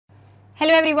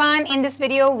Hello everyone, in this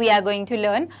video we are going to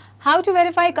learn how to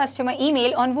verify customer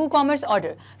email on WooCommerce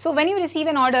order. So when you receive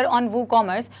an order on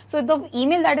WooCommerce, so the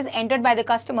email that is entered by the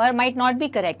customer might not be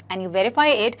correct and you verify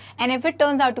it, and if it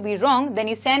turns out to be wrong, then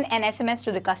you send an SMS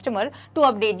to the customer to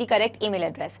update the correct email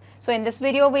address. So in this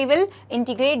video we will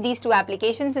integrate these two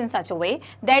applications in such a way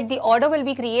that the order will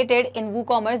be created in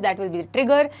WooCommerce, that will be the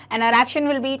trigger, and our action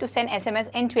will be to send SMS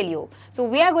in Twilio. So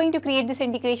we are going to create this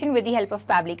integration with the help of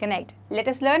Pabbly Connect. Let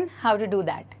us learn how to do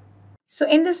that. So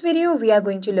in this video, we are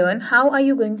going to learn how are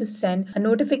you going to send a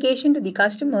notification to the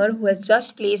customer who has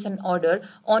just placed an order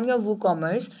on your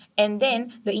WooCommerce, and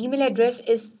then the email address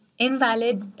is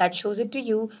invalid, that shows it to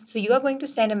you. So you are going to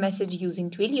send a message using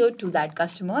Twilio to that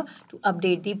customer to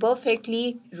update the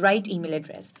perfectly right email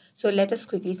address. So let us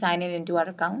quickly sign in into our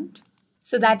account,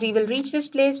 so that we will reach this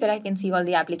place where I can see all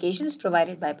the applications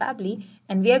provided by Pabbly,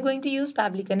 and we are going to use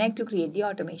Pabbly Connect to create the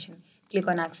automation. Click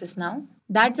on Access Now.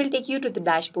 That will take you to the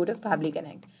dashboard of Pabbly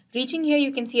Connect. Reaching here,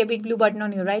 you can see a big blue button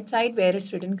on your right side where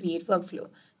it's written Create Workflow.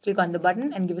 Click on the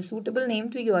button and give a suitable name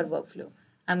to your workflow.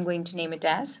 I'm going to name it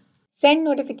as Send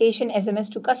Notification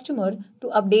SMS to Customer to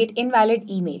Update Invalid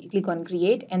Email. Click on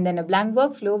Create, and then a blank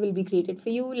workflow will be created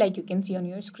for you, like you can see on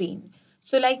your screen.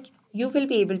 So you will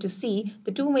be able to see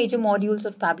the two major modules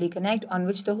of Pabbly Connect on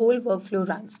which the whole workflow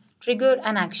runs, trigger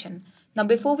and action. Now,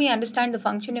 before we understand the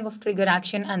functioning of trigger,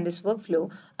 action and this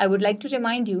workflow, I would like to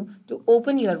remind you to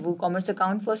open your WooCommerce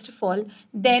account first of all,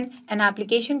 then an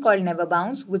application called Never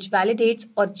Bounce, which validates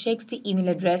or checks the email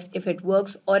address if it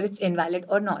works or it's invalid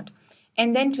or not.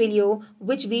 And then Twilio,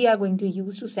 which we are going to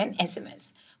use to send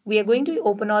SMS. We are going to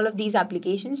open all of these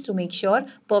applications to make sure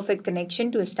perfect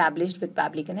connection to established with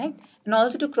Pabbly Connect, and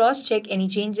also to cross-check any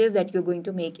changes that you're going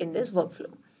to make in this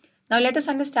workflow. Now let us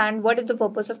understand what is the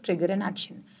purpose of trigger and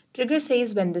action. Trigger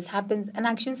says when this happens, and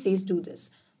action says do this,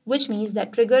 which means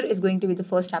that trigger is going to be the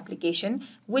first application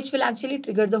which will actually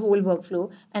trigger the whole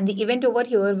workflow, and the event over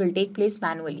here will take place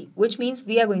manually, which means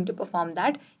we are going to perform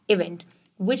that event,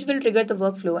 which will trigger the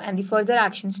workflow, and the further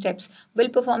action steps will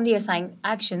perform the assigned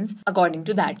actions according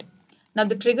to that. Now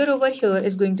the trigger over here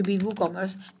is going to be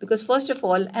WooCommerce, because first of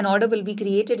all an order will be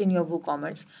created in your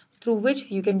WooCommerce through which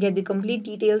you can get the complete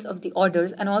details of the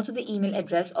orders and also the email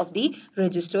address of the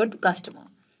registered customer.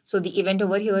 So the event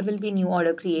over here will be new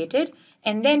order created,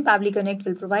 and then Pabbly Connect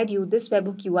will provide you this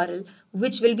webhook URL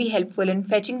which will be helpful in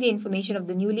fetching the information of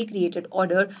the newly created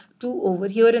order to over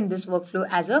here in this workflow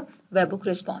as a webhook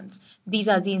response. These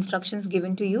are the instructions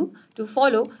given to you to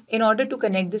follow in order to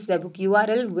connect this webhook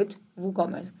URL with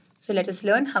WooCommerce. So let us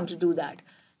learn how to do that.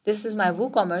 This is my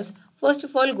WooCommerce. First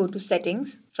of all, go to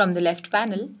Settings from the left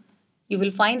panel. You will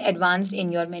find Advanced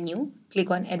in your menu. Click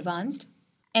on Advanced.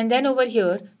 And then over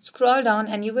here, scroll down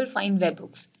and you will find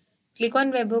Webhooks. Click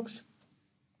on Webhooks.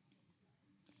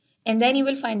 And then you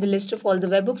will find the list of all the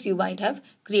webhooks you might have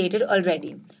created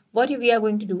already. What we are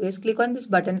going to do is click on this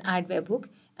button, Add Webhook,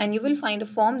 and you will find a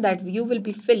form that you will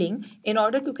be filling in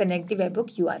order to connect the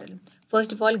webhook URL.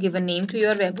 First of all, give a name to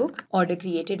your webhook, order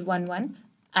created 11,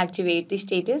 activate the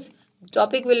status. The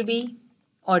topic will be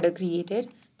order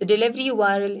created. The delivery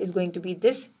URL is going to be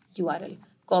this URL.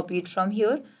 Copy it from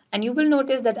here, and you will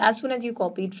notice that as soon as you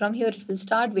copy it from here, it will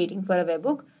start waiting for a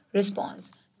webhook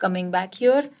response. Coming back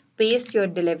here, paste your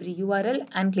delivery URL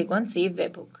and click on Save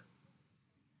Webhook.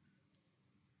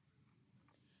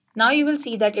 Now you will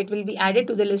see that it will be added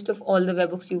to the list of all the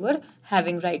webhooks you were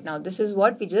having right now. This is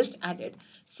what we just added.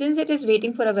 Since it is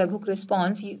waiting for a webhook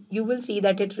response, you will see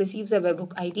that it receives a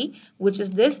webhook ID, which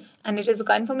is this, and it is a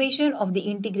confirmation of the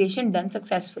integration done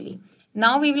successfully.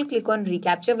 Now we will click on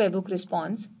Recapture Webhook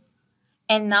Response,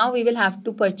 and now we will have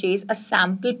to purchase a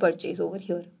sample purchase over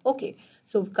here. Okay,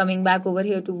 so coming back over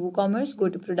here to WooCommerce, go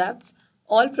to Products,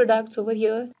 All Products over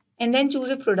here, and then choose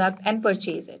a product and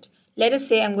purchase it. Let us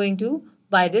say I'm going to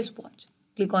buy this watch.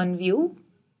 Click on View,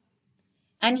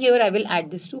 and here I will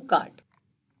add this to cart.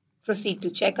 Proceed to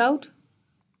checkout,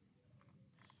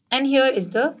 and here is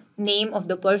the name of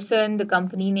the person, the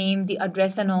company name, the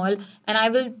address and all, and I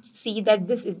will see that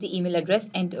this is the email address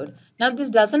entered. Now this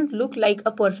doesn't look like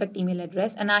a perfect email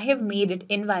address, and I have made it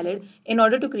invalid in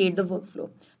order to create the workflow.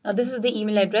 Now this is the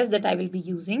email address that I will be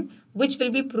using, which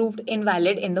will be proved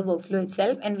invalid in the workflow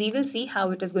itself, and we will see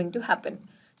how it is going to happen.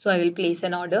 So I will place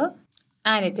an order,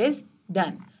 and it is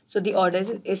done. So the order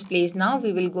is placed now.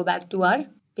 We will go back to our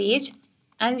page,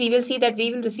 and we will see that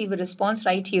we will receive a response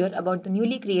right here about the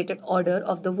newly created order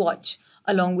of the watch,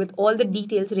 along with all the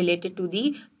details related to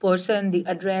the person, the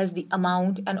address, the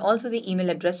amount, and also the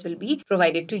email address will be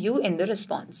provided to you in the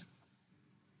response.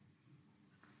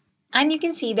 And you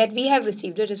can see that we have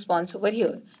received a response over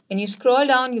here. When you scroll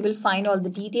down, you will find all the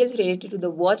details related to the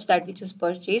watch that which is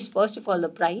purchased. First of all, the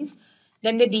price,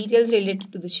 then the details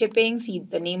related to the shipping. See,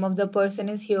 the name of the person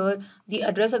is here, the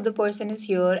address of the person is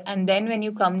here, and then when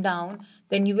you come down,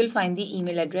 then you will find the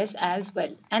email address as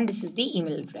well. And this is the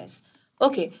email address.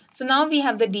 Okay, so now we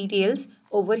have the details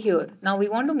over here. Now we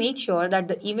want to make sure that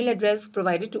the email address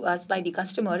provided to us by the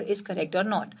customer is correct or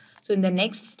not. So in the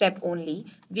next step only,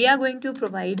 we are going to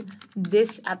provide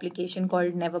this application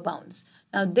called Never Bounce.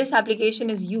 Now this application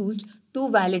is used to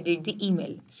validate the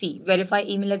email. See, verify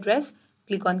email address,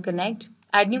 click on connect,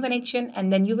 add new connection,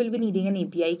 and then you will be needing an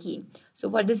API key. So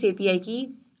for this API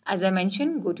key, as I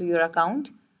mentioned, go to your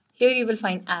account. Here you will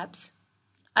find apps.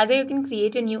 Either you can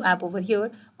create a new app over here,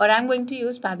 or I'm going to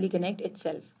use Pabbly Connect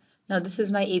itself. Now this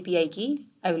is my API key.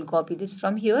 I will copy this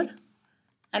from here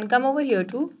and come over here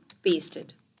to paste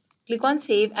it. Click on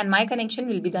save and my connection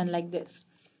will be done like this.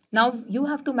 Now you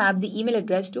have to map the email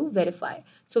address to verify.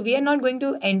 So we are not going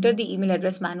to enter the email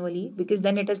address manually because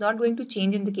then it is not going to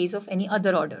change in the case of any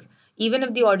other order. Even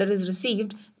if the order is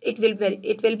received, it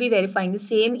will be verifying the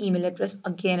same email address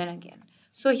again and again.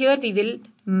 So here we will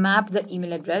map the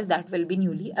email address that will be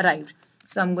newly arrived.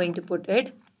 So I'm going to put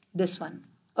it this one.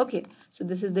 Okay, so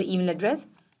this is the email address.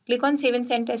 Click on save and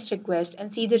send test request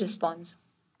and see the response.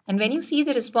 And when you see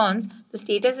the response, the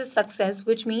status is success,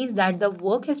 which means that the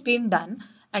work has been done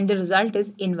and the result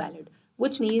is invalid,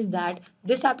 which means that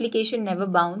this application Never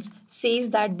Bounce says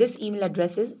that this email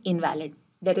address is invalid.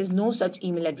 There is no such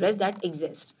email address that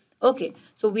exists. Okay,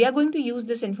 so we are going to use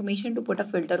this information to put a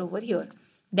filter over here,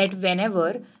 that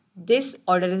whenever this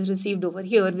order is received over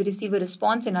here, we receive a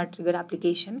response in our trigger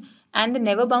application and the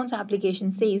Never Bounce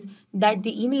application says that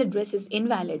the email address is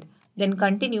invalid, then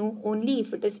continue only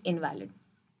if it is invalid.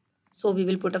 So we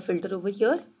will put a filter over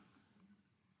here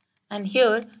and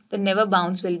here the Never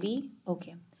Bounce will be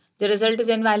okay. The result is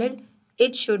invalid.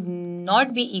 It should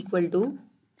not be equal to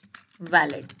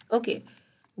valid. Okay.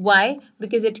 Why?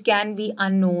 Because it can be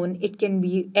unknown, it can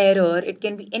be error, it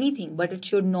can be anything, but it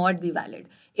should not be valid.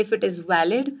 If it is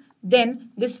valid, then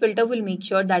this filter will make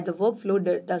sure that the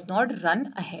workflow does not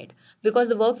run ahead, because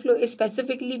the workflow is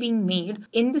specifically being made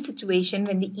in the situation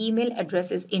when the email address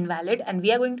is invalid and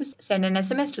we are going to send an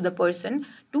SMS to the person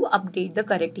to update the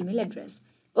correct email address.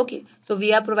 Okay, so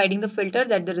we are providing the filter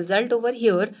that the result over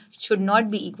here should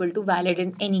not be equal to valid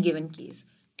in any given case.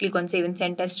 Click on save and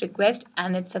send test request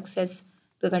and it's success.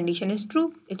 The condition is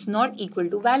true. It's not equal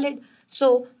to valid.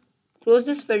 So close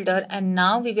this filter and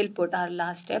now we will put our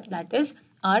last step, that is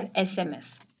our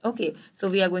SMS. Okay, so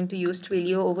we are going to use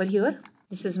Twilio over here.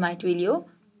 This is my Twilio.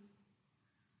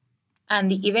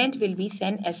 And the event will be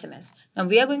send SMS. Now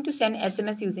we are going to send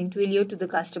SMS using Twilio to the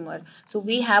customer. So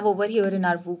we have over here in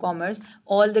our WooCommerce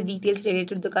all the details related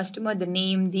to the customer, the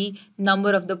name, the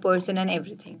number of the person and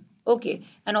everything. Okay,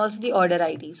 and also the order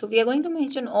ID. So we are going to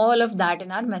mention all of that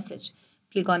in our message.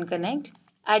 Click on connect,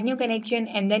 add new connection,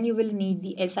 and then you will need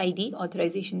the SID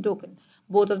authorization token.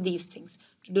 Both of these things.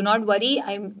 Do not worry,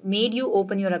 I made you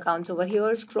open your accounts over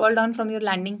here. Scroll down from your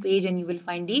landing page and you will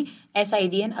find the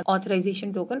SID and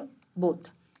authorization token both.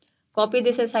 Copy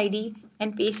this SID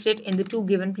and paste it in the two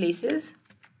given places.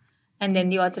 And then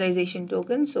the authorization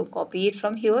token. So copy it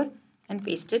from here and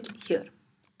paste it here.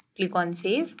 Click on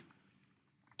save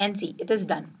and see, it is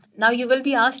done. Now you will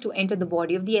be asked to enter the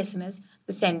body of the SMS,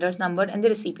 the sender's number and the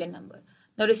recipient number.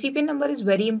 Now recipient number is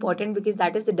very important because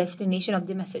that is the destination of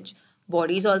the message.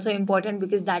 Body is also important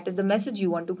because that is the message you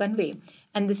want to convey.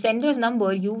 And the sender's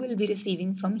number you will be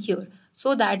receiving from here,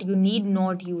 so that you need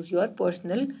not use your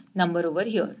personal number over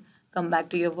here. Come back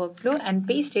to your workflow and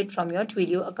paste it from your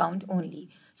Twilio account only.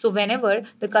 So whenever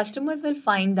the customer will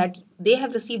find that they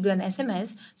have received an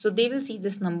SMS, so they will see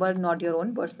this number, not your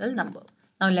own personal number.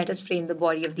 Now let us frame the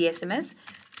body of the SMS.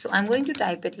 So I'm going to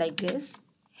type it like this,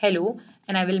 hello,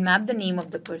 and I will map the name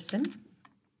of the person.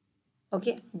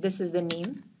 Okay, this is the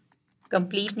name,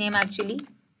 complete name actually.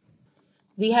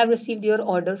 We have received your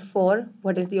order for,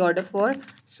 what is the order for?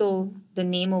 So the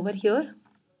name over here,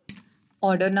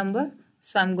 order number.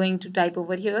 So I'm going to type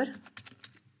over here,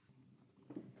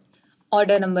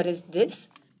 order number is this.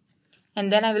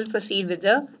 And then I will proceed with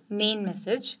the main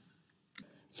message.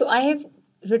 So I have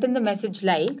written the message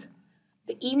like,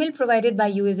 the email provided by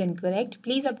you is incorrect.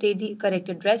 Please update the correct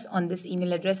address on this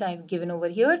email address I have given over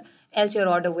here, else your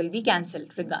order will be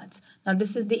cancelled. Regards. Now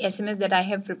this is the SMS that I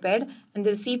have prepared and the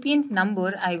recipient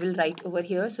number I will write over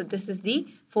here. So this is the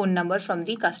phone number from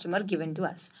the customer given to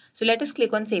us. So let us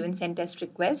click on save and send test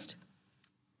request.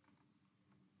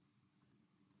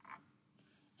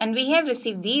 And we have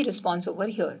received the response over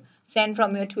here. Send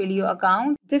from your Twilio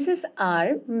account. This is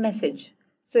our message.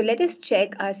 So let us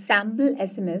check our sample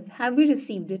SMS. Have we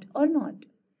received it or not?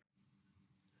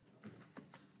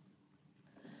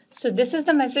 So this is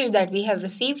the message that we have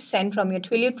received sent from your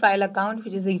Twilio trial account,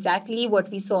 which is exactly what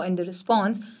we saw in the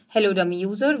response. Hello dummy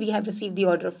user, we have received the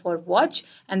order for watch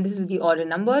and this is the order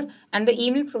number and the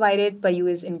email provided by you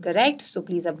is incorrect. So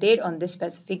please update on this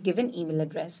specific given email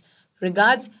address.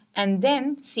 Regards, and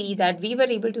then see that we were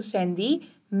able to send the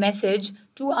message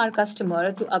to our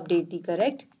customer to update the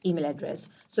correct email address.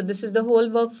 So this is the whole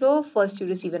workflow. First you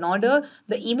receive an order,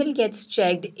 the email gets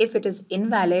checked. If it is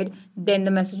invalid, then the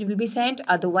message will be sent.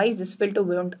 Otherwise, this filter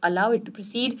won't allow it to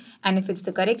proceed. And if it's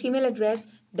the correct email address,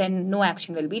 then no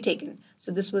action will be taken.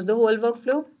 So this was the whole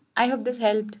workflow. I hope this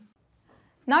helped.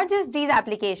 Not just these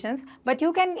applications, but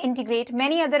you can integrate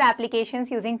many other applications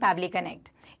using Pabbly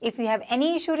Connect. If you have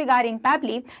any issue regarding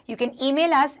Pabbly, you can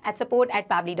email us at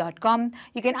support@pabbly.com.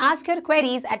 You can ask your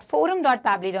queries at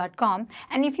forum.pabbly.com.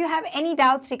 And if you have any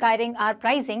doubts regarding our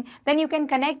pricing, then you can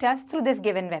connect us through this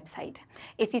given website.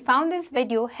 If you found this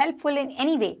video helpful in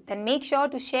any way, then make sure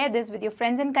to share this with your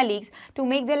friends and colleagues to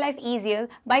make their life easier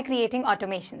by creating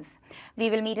automations.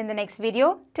 We will meet in the next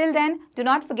video. Till then, do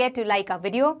not forget to like our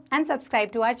video and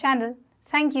subscribe to our channel.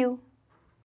 Thank you.